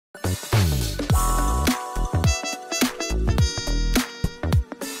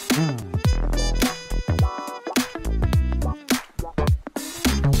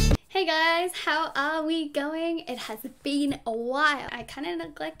how are we going? It has been a while. I kind of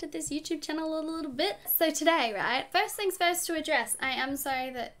neglected this YouTube channel a little bit. So today, right, first things first to address, I am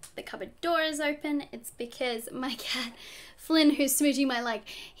sorry that the cupboard door is open. It's because my cat, Flynn, who's smooching my leg,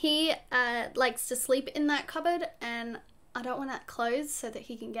 he likes to sleep in that cupboard and I don't want that closed so that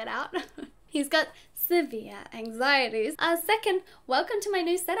he can get out. He's got severe anxieties. Second, welcome to my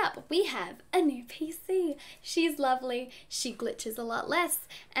new setup. We have a new PC. She's lovely, she glitches a lot less,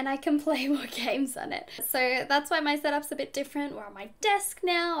 and I can play more games on it. So that's why my setup's a bit different. We're on my desk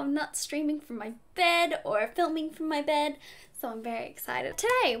now. I'm not streaming from my bed or filming from my bed, so I'm very excited.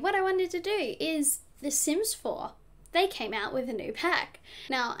 Today, what I wanted to do is The Sims 4. They came out with a new pack.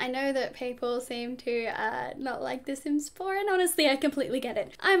 Now, I know that people seem to not like The Sims 4, and honestly, I completely get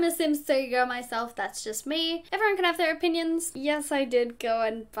it. I'm a Sims 3 girl myself, that's just me. Everyone can have their opinions. Yes, I did go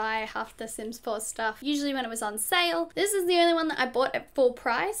and buy half the Sims 4 stuff, usually when it was on sale. This is the only one that I bought at full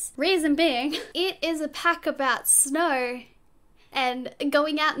price. Reason being, it is a pack about snow and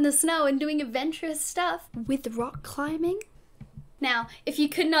going out in the snow and doing adventurous stuff with rock climbing. Now, if you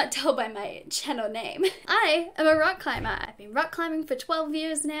could not tell by my channel name, I am a rock climber. I've been rock climbing for 12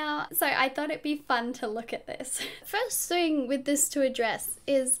 years now, so I thought it'd be fun to look at this. First thing with this to address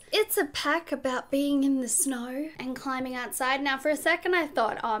is it's a pack about being in the snow and climbing outside. Now, for a second I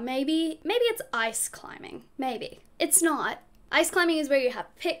thought, oh, maybe it's ice climbing. Maybe. It's not. Ice climbing is where you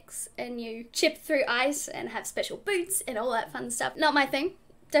have picks and you chip through ice and have special boots and all that fun stuff. Not my thing.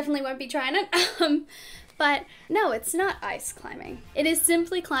 Definitely won't be trying it. But no, it's not ice climbing. It is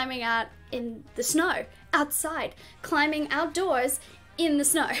simply climbing out in the snow, outside, climbing outdoors in the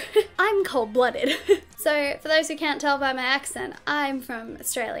snow. I'm cold-blooded. So for those who can't tell by my accent, I'm from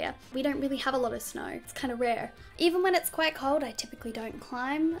Australia. We don't really have a lot of snow. It's kind of rare. Even when it's quite cold, I typically don't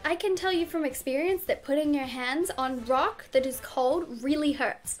climb. I can tell you from experience that putting your hands on rock that is cold really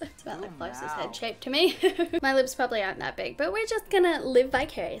hurts. It's about the closest head shape to me. My lips probably aren't that big, but we're just gonna live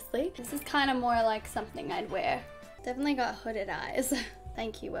vicariously. This is kind of more like something I'd wear. Definitely got hooded eyes.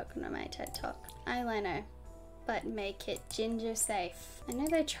 Thank you, welcome to my TED Talk. Eyeliner, but make it ginger safe. I know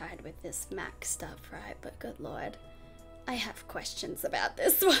they tried with this MAC stuff, right? But good lord, I have questions about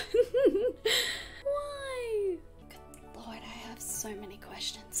this one. Why? Good lord, I have so many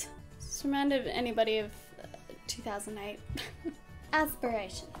questions. Just reminded anybody of 2008.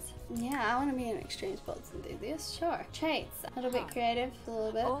 Aspirations. Yeah, I want to be an extreme sports enthusiast, sure. Traits, a little bit creative, a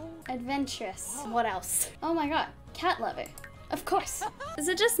little bit adventurous. What else? Oh my god, cat lover. Of course. Is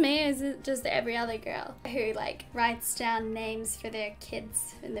it just me or is it just every other girl who like writes down names for their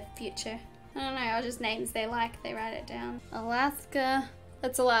kids in the future? I don't know, or just names they like, they write it down. Alaska,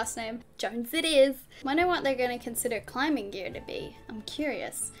 that's a last name. Jones it is. Wonder what they're gonna consider climbing gear to be. I'm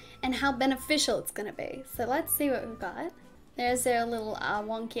curious. And how beneficial it's gonna be. So let's see what we've got. There's their little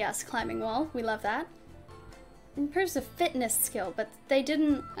wonky ass climbing wall. We love that. Improves the fitness skill, but they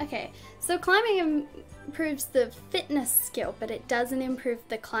didn't. Okay, so climbing improves the fitness skill, but it doesn't improve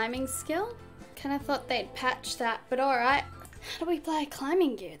the climbing skill. Kind of thought they'd patch that, but alright. How do we buy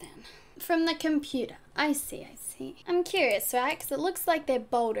climbing gear then? From the computer. I see. I'm curious, right? Because it looks like they're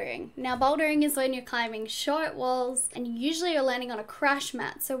bouldering. Now, bouldering is when you're climbing short walls and usually you're landing on a crash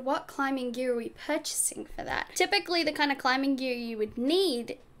mat. So what climbing gear are we purchasing for that? Typically, the kind of climbing gear you would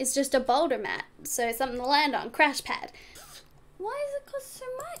need is just a boulder mat. So something to land on, crash pad. Why does it cost so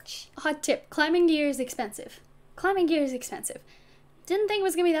much? Hot tip, climbing gear is expensive. Climbing gear is expensive. Didn't think it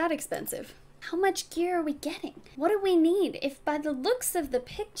was gonna be that expensive. How much gear are we getting? What do we need? If by the looks of the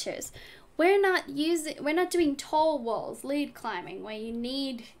pictures, we're not doing tall walls, lead climbing, where you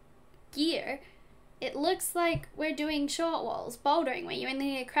need gear. It looks like we're doing short walls, bouldering, where you only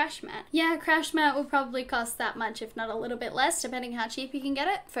need a crash mat. Yeah, a crash mat will probably cost that much, if not a little bit less, depending how cheap you can get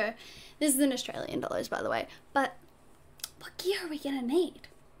it for, this is in Australian dollars, by the way. But what gear are we gonna need?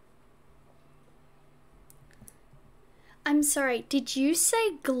 I'm sorry, did you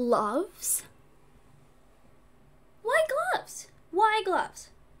say gloves? Why gloves? Why gloves?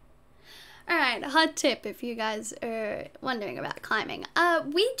 Alright, hot tip if you guys are wondering about climbing.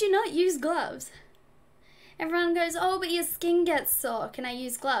 We do not use gloves. Everyone goes, oh, but your skin gets sore. Can I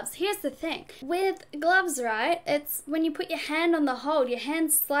use gloves? Here's the thing. With gloves, right, it's when you put your hand on the hold, your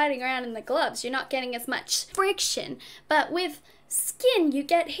hand's sliding around in the gloves. You're not getting as much friction. But with skin, you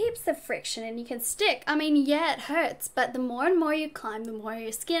get heaps of friction and you can stick. I mean, yeah, it hurts, but the more and more you climb, the more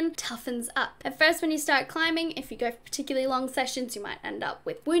your skin toughens up. At first, when you start climbing, if you go for particularly long sessions, you might end up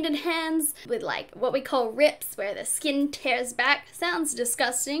with wounded hands, with like what we call rips, where the skin tears back. Sounds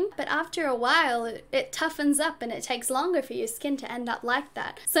disgusting, but after a while, it toughens up and it takes longer for your skin to end up like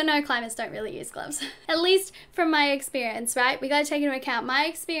that. So no, climbers don't really use gloves. At least from my experience, right? We gotta take into account my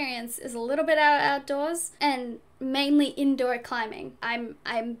experience is a little bit outdoors and mainly indoor climbing.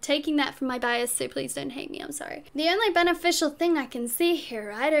 I'm taking that from my bias, so please don't hate me, I'm sorry. The only beneficial thing I can see here,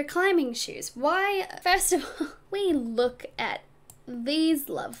 right, are climbing shoes. Why? First of all, we look at these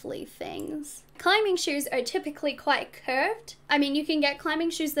lovely things. Climbing shoes are typically quite curved. I mean, you can get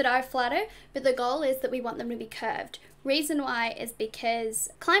climbing shoes that are flatter, but the goal is that we want them to be curved. Reason why is because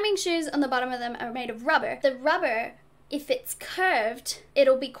climbing shoes on the bottom of them are made of rubber. The rubber, if it's curved,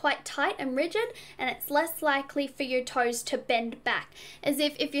 it'll be quite tight and rigid, and it's less likely for your toes to bend back. As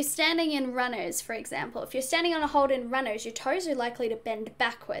if you're standing in runners, for example, if you're standing on a hold in runners, your toes are likely to bend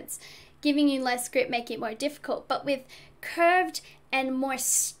backwards, giving you less grip, making it more difficult. But with curved and more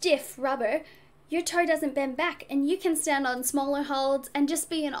stiff rubber, your toe doesn't bend back and you can stand on smaller holds and just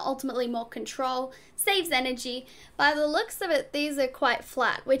be in ultimately more control, saves energy. By the looks of it, these are quite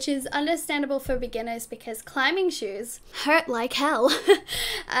flat, which is understandable for beginners because climbing shoes hurt like hell.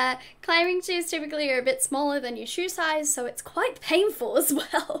 Climbing shoes typically are a bit smaller than your shoe size, so it's quite painful as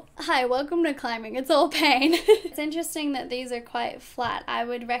well. Hi, welcome to climbing, it's all pain. It's interesting that these are quite flat. I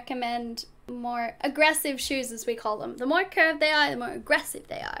would recommend more aggressive shoes, as we call them. The more curved they are, the more aggressive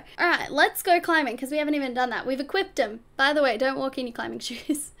they are. Alright, let's go climbing, because we haven't even done that. We've equipped them. By the way, don't walk in your climbing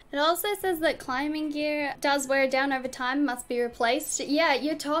shoes. It also says that climbing gear does wear down over time, must be replaced. Yeah,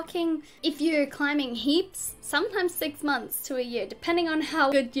 you're talking, if you're climbing heaps, sometimes 6 months to a year, depending on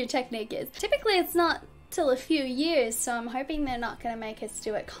how good your technique is. Typically, it's not till a few years, so I'm hoping they're not going to make us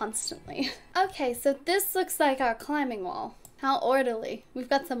do it constantly. Okay, so this looks like our climbing wall. How orderly. We've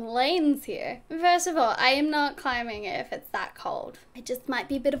got some lanes here. First of all, I am not climbing it if it's that cold. I just might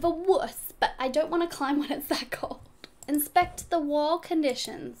be a bit of a wuss, but I don't want to climb when it's that cold. Inspect the wall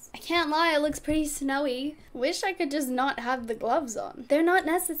conditions. I can't lie, it looks pretty snowy. Wish I could just not have the gloves on. They're not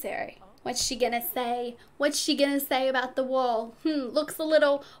necessary. What's she gonna say? What's she gonna say about the wall? Looks a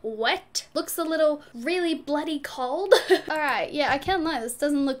little wet. Looks a little really bloody cold. Alright, yeah, I can't lie. This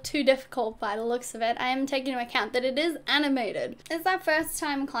doesn't look too difficult by the looks of it. I am taking into account that it is animated. It's our first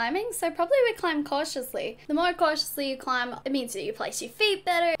time climbing, so probably we climb cautiously. The more cautiously you climb, it means that you place your feet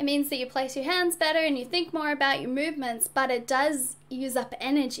better. It means that you place your hands better and you think more about your movements, but it does use up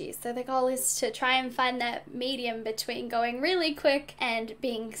energy. So the goal is to try and find that medium between going really quick and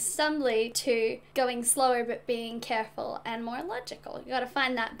being stumbly to going slower but being careful and more logical. You gotta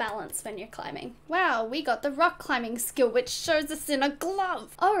find that balance when you're climbing. Wow, we got the rock climbing skill, which shows us in a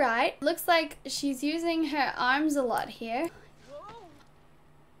glove. Alright, looks like she's using her arms a lot here.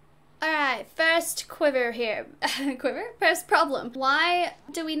 Alright, first quiver here. First problem. Why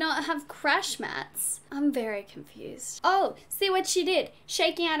do we not have crash mats? I'm very confused. Oh, see what she did?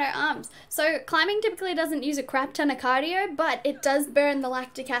 Shaking out her arms. So climbing typically doesn't use a crap ton of cardio, but it does burn the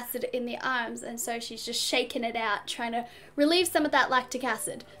lactic acid in the arms, and so she's just shaking it out, trying to relieve some of that lactic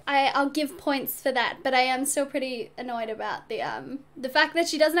acid. I'll give points for that, but I am still pretty annoyed about the fact that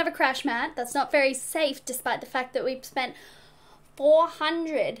she doesn't have a crash mat. That's not very safe, despite the fact that we've spent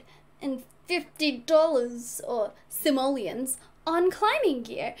 $450 or simoleons on climbing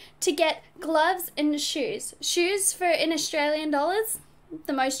gear to get gloves and shoes. Shoes for in Australian dollars,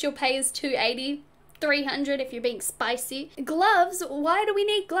 the most you'll pay is $280, $300 if you're being spicy. Gloves, why do we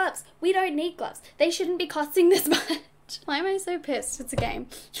need gloves? We don't need gloves. They shouldn't be costing this much. Why am I so pissed? It's a game.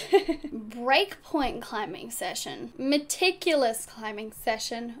 Breakpoint climbing session, meticulous climbing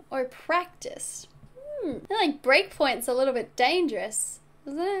session, or practice. I feel like breakpoint's a little bit dangerous,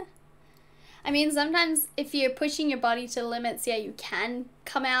 isn't it? I mean, sometimes if you're pushing your body to limits, yeah, you can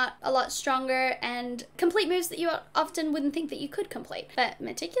come out a lot stronger and complete moves that you often wouldn't think that you could complete. But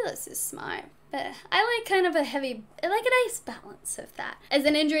meticulous is smart. But I like kind of a heavy, I like a nice balance of that. As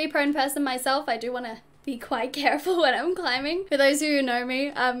an injury-prone person myself, I do want to be quite careful when I'm climbing. For those who know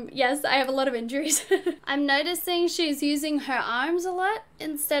me, yes, I have a lot of injuries. I'm noticing she's using her arms a lot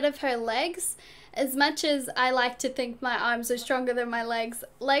instead of her legs. As much as I like to think my arms are stronger than my legs,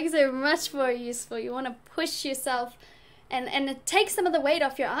 legs are much more useful. You want to push yourself and take some of the weight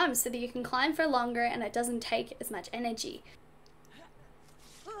off your arms so that you can climb for longer and it doesn't take as much energy.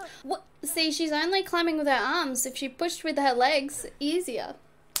 What? See, she's only climbing with her arms. If she pushed with her legs, easier.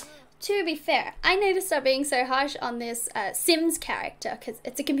 To be fair, I need to stop being so harsh on this Sims character, because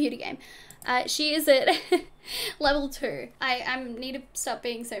it's a computer game. She is at level 2. I need to stop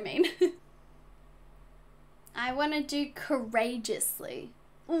being so mean. I want to do courageously.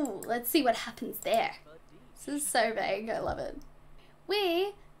 Ooh, let's see what happens there. This is so vague, I love it.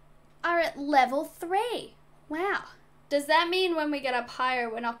 We are at level 3. Wow. Does that mean when we get up higher,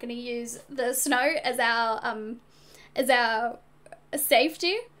 we're not going to use the snow as our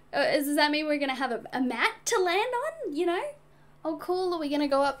safety? Does that mean we're going to have a mat to land on, you know? Oh, cool. Are we going to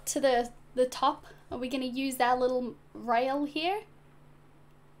go up to the top? Are we going to use that little rail here?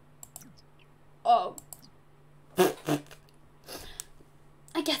 Oh.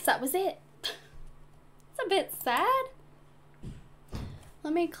 I guess that was it. It's a bit sad.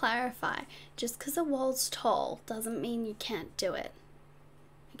 Let me clarify. Just because a wall's tall doesn't mean you can't do it.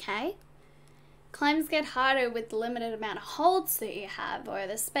 Okay? Climbs get harder with the limited amount of holds that you have or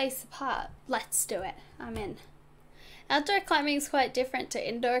the space apart. Let's do it. I'm in. Outdoor climbing is quite different to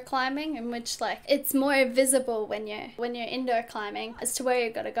indoor climbing, in which like it's more visible when you're indoor climbing as to where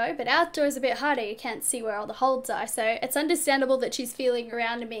you've got to go, but outdoor is a bit harder. You can't see where all the holds are, so it's understandable that she's feeling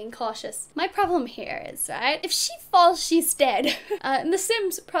around and being cautious. My problem here is, right, if she falls, she's dead. In The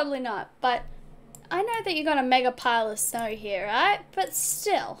Sims, probably not, but I know that you got a mega pile of snow here, right? But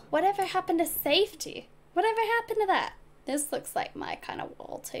still, whatever happened to safety? Whatever happened to that? This looks like my kind of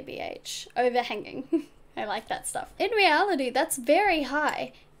wall, TBH. Overhanging. I like that stuff. In reality, that's very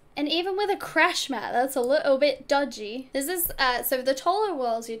high. And even with a crash mat, that's a little bit dodgy. This is, so the taller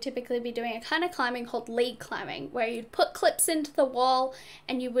walls, you'd typically be doing a kind of climbing called lead climbing, where you'd put clips into the wall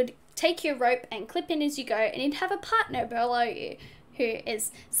and you would take your rope and clip in as you go, and you'd have a partner below you who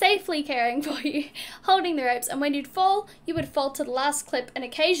is safely caring for you, holding the ropes, and when you'd fall, you would fall to the last clip and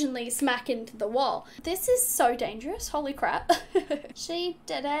occasionally smack into the wall. This is so dangerous, holy crap. She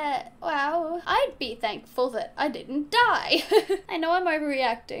did it. Wow. I'd be thankful that I didn't die. I know I'm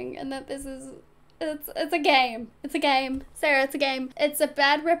overreacting and that this is it's a game. It's a game. Sarah, it's a game. It's a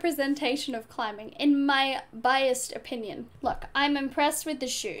bad representation of climbing, in my biased opinion. Look, I'm impressed with the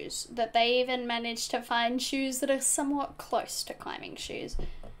shoes, that they even managed to find shoes that are somewhat close to climbing shoes.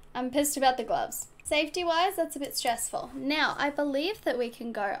 I'm pissed about the gloves. Safety-wise, that's a bit stressful. Now, I believe that we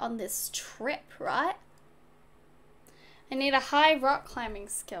can go on this trip, right? I need a high rock climbing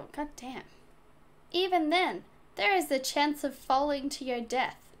skill. God damn. Even then, there is the chance of falling to your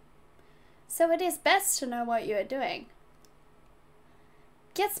death. So it is best to know what you are doing.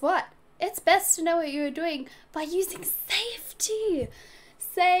 Guess what? It's best to know what you are doing by using safety.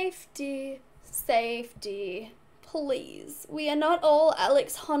 Safety. Safety. Please. We are not all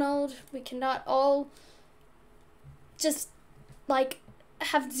Alex Honnold. We cannot all just, like,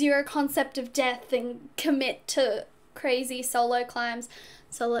 have zero concept of death and commit to crazy solo climbs.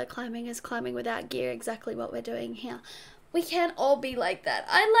 Solo climbing is climbing without gear, exactly what we're doing here. We can't all be like that.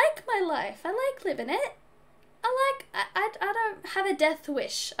 I like my life. I like living it. I don't have a death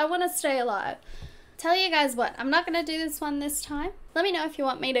wish. I want to stay alive. Tell you guys what, I'm not going to do this one this time. Let me know if you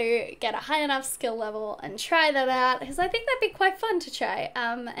want me to get a high enough skill level and try that out, because I think that'd be quite fun to try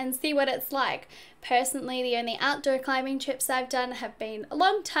and see what it's like. Personally, the only outdoor climbing trips I've done have been a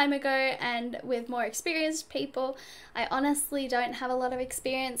long time ago and with more experienced people. I honestly don't have a lot of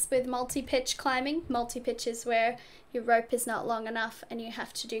experience with multi-pitch climbing. Multi-pitch is where your rope is not long enough and you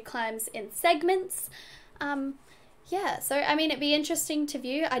have to do climbs in segments. Yeah, so I mean, it'd be interesting to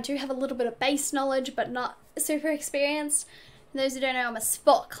view. I do have a little bit of base knowledge, but not super experienced. And those who don't know, I'm a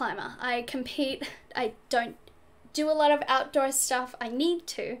sport climber. I compete. I don't do a lot of outdoor stuff. I need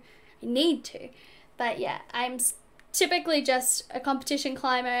to. But yeah, I'm typically just a competition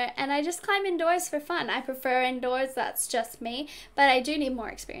climber and I just climb indoors for fun. I prefer indoors, that's just me, but I do need more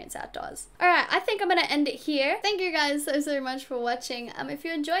experience outdoors. Alright, I think I'm gonna end it here. Thank you guys so much for watching. If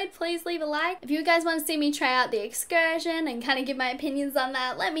you enjoyed, please leave a like. If you guys want to see me try out the excursion and kind of give my opinions on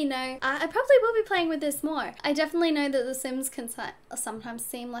that, let me know. I probably will be playing with this more. I definitely know that The Sims can sometimes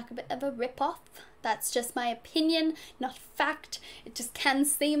seem like a bit of a rip-off. That's just my opinion, not fact. It just can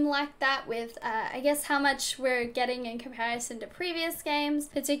seem like that with, I guess, how much we're getting in comparison to previous games,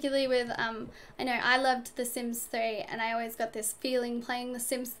 particularly with, I know I loved The Sims 3, and I always got this feeling playing The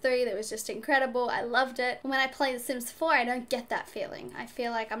Sims 3 that was just incredible. I loved it. And when I play The Sims 4, I don't get that feeling. I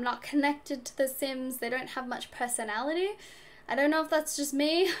feel like I'm not connected to The Sims. They don't have much personality. I don't know if that's just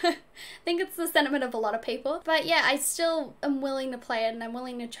me. I think it's the sentiment of a lot of people. But yeah, I still am willing to play it and I'm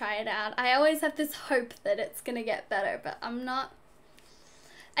willing to try it out. I always have this hope that it's gonna get better, but I'm not.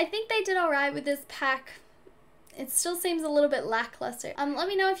 I think they did alright with this pack. it still seems a little bit lackluster. Let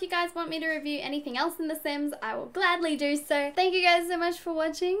me know if you guys want me to review anything else in The Sims. I will gladly do so. Thank you guys so much for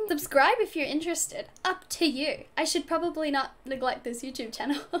watching. Subscribe if you're interested. Up to you. I should probably not neglect this YouTube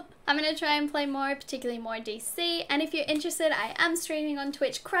channel. I'm gonna try and play more, particularly more DC, and if you're interested, I am streaming on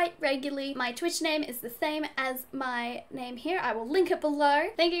Twitch quite regularly. My Twitch name is the same as my name here. I will link it below.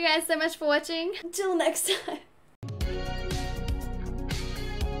 Thank you guys so much for watching. Until next time.